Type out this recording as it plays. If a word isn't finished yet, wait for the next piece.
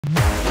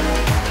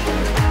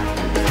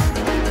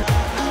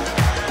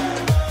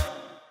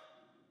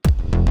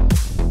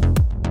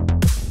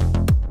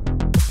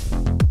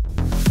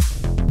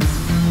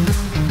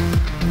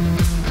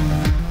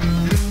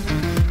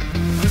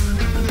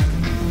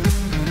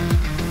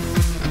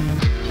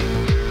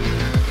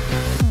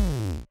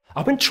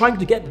I've been trying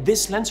to get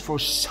this lens for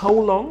so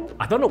long.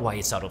 I don't know why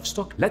it's out of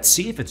stock. Let's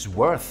see if it's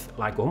worth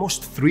like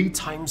almost 3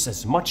 times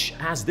as much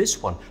as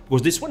this one,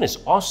 because this one is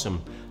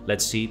awesome.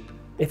 Let's see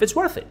if it's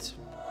worth it.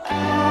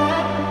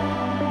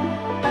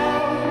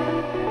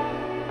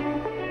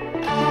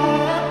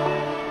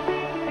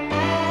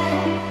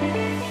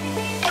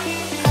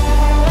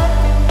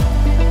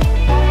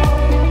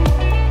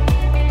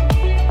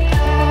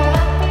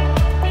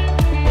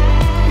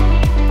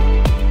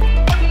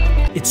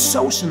 It's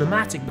so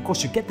cinematic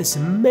because you get this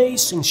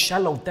amazing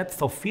shallow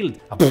depth of field.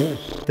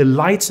 The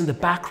lights in the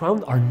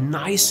background are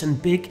nice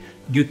and big.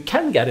 You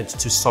can get it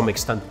to some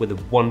extent with a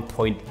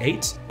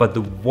 1.8, but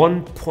the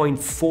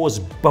 1.4's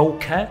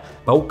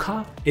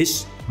bokeh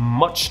is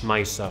much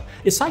nicer.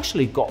 It's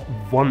actually got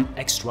one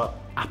extra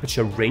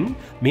aperture ring,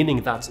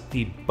 meaning that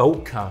the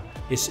bokeh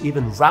is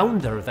even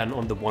rounder than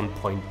on the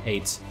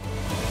 1.8.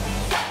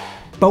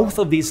 Both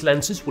of these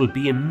lenses will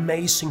be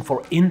amazing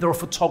for indoor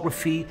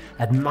photography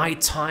at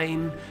night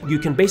time. You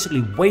can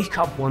basically wake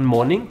up one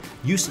morning,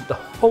 use it the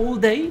whole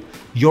day.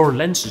 Your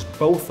lenses,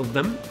 both of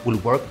them, will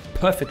work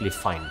perfectly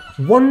fine.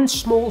 One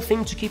small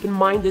thing to keep in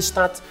mind is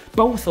that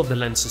both of the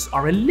lenses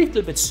are a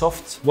little bit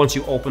soft once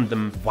you open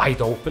them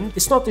wide open.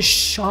 It's not the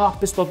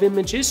sharpest of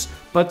images,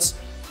 but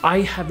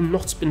I have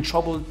not been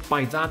troubled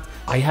by that.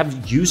 I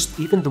have used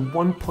even the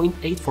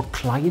 1.8 for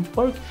client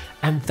work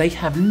and they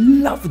have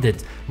loved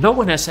it. No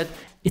one has said,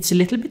 it's a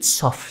little bit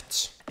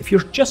soft. If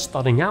you're just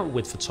starting out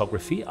with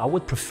photography, I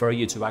would prefer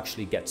you to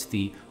actually get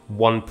the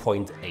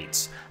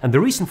 1.8. And the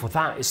reason for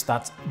that is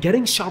that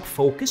getting sharp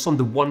focus on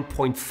the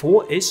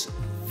 1.4 is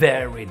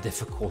very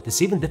difficult.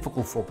 It's even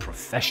difficult for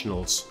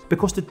professionals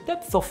because the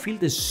depth of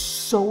field is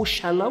so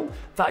shallow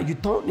that you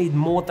don't need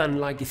more than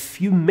like a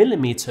few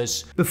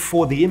millimeters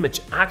before the image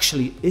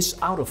actually is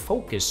out of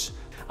focus.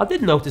 I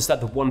did notice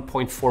that the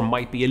 1.4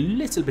 might be a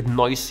little bit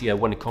noisier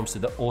when it comes to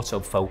the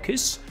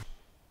autofocus.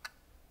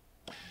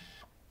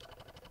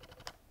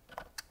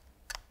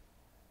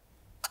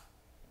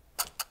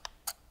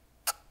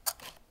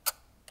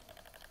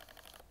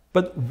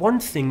 But one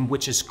thing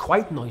which is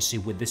quite noisy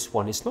with this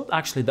one is not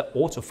actually the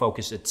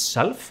autofocus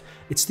itself,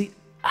 it's the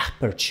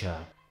aperture.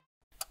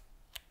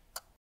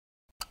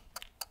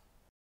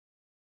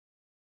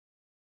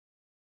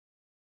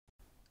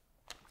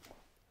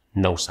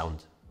 No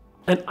sound.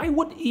 And I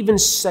would even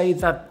say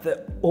that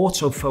the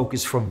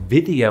autofocus for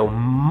video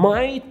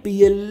might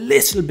be a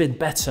little bit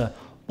better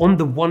on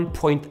the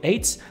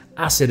 1.8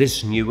 as it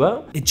is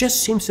newer. It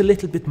just seems a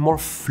little bit more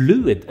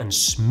fluid and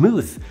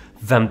smooth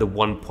than the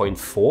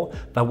 1.4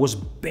 that was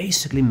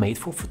basically made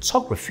for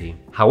photography.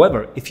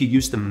 However, if you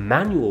use the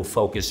manual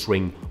focus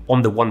ring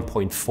on the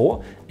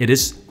 1.4, it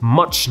is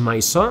much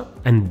nicer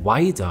and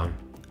wider,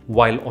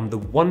 while on the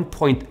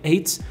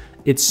 1.8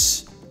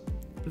 it's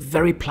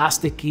very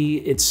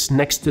plasticky, it's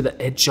next to the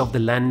edge of the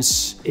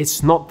lens.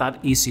 It's not that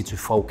easy to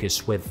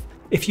focus with.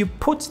 If you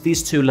put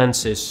these two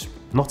lenses,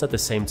 not at the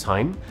same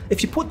time,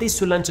 if you put these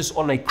two lenses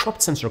on a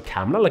cropped sensor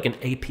camera like an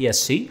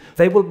APS-C,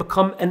 they will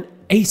become an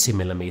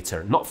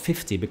 80mm, not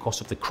 50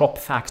 because of the crop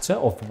factor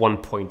of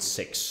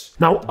 1.6.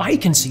 Now I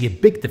can see a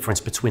big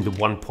difference between the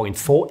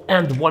 1.4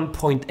 and the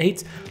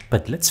 1.8,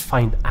 but let's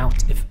find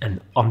out if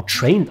an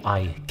untrained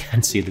eye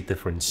can see the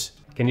difference.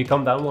 Can you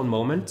come down one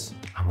moment?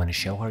 I'm going to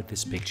show her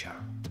this picture.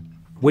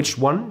 Which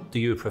one do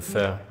you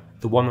prefer?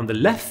 The one on the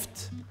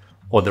left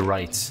or the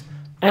right?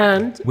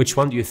 And which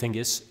one do you think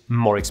is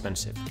more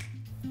expensive?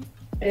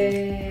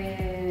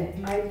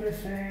 I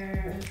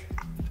prefer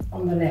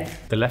on the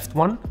left. The left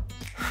one?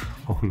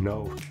 Oh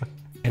no.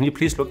 Can you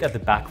please look at the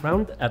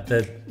background, at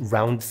the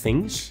round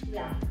things?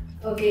 Yeah.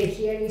 Okay,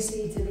 here you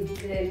see it's a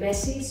bit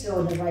messy,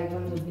 so the right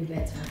one would be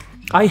better.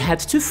 I had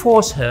to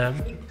force her.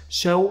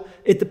 So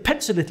it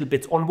depends a little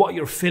bit on what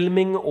you're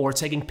filming or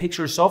taking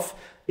pictures of,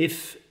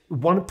 if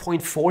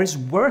 1.4 is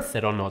worth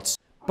it or not.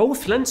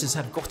 Both lenses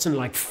have gotten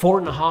like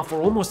 4.5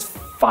 or almost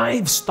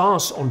 5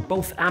 stars on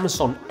both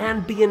Amazon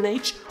and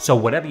B&H. So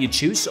whatever you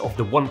choose of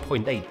the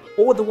 1.8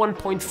 or the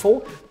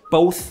 1.4,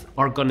 both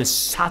are gonna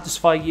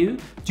satisfy you.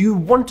 Do you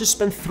want to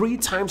spend 3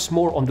 times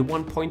more on the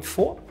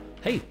 1.4?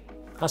 Hey,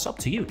 that's up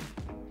to you.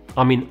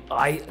 I mean,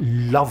 I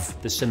love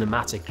the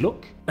cinematic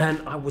look,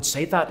 and I would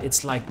say that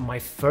it's like my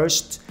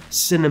first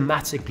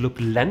cinematic look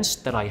lens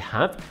that I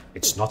have.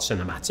 It's not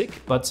cinematic,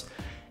 but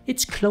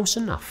it's close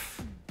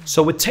enough.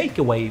 So a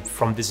takeaway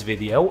from this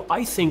video,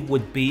 I think,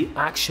 would be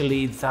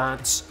actually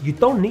that you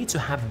don't need to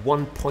have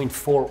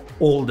 1.4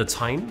 all the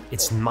time.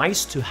 It's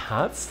nice to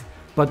have,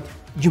 but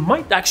you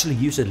might actually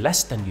use it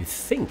less than you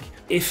think.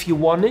 If you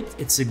want it,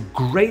 it's a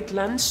great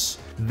lens.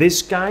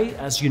 This guy,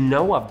 as you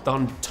know, I've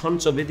done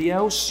tons of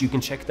videos. You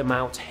can check them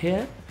out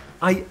here.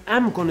 I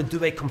am going to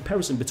do a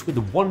comparison between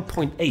the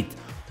 1.8,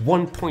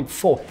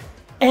 1.4.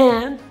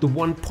 and the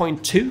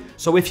 1.2.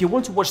 So if you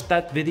want to watch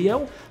that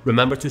video,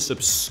 remember to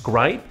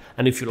subscribe.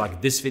 And if you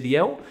like this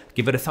video,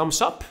 give it a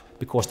thumbs up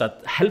because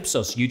that helps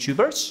us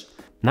YouTubers.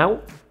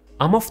 Now,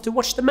 I'm off to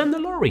watch The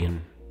Mandalorian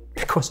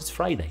because it's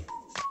Friday.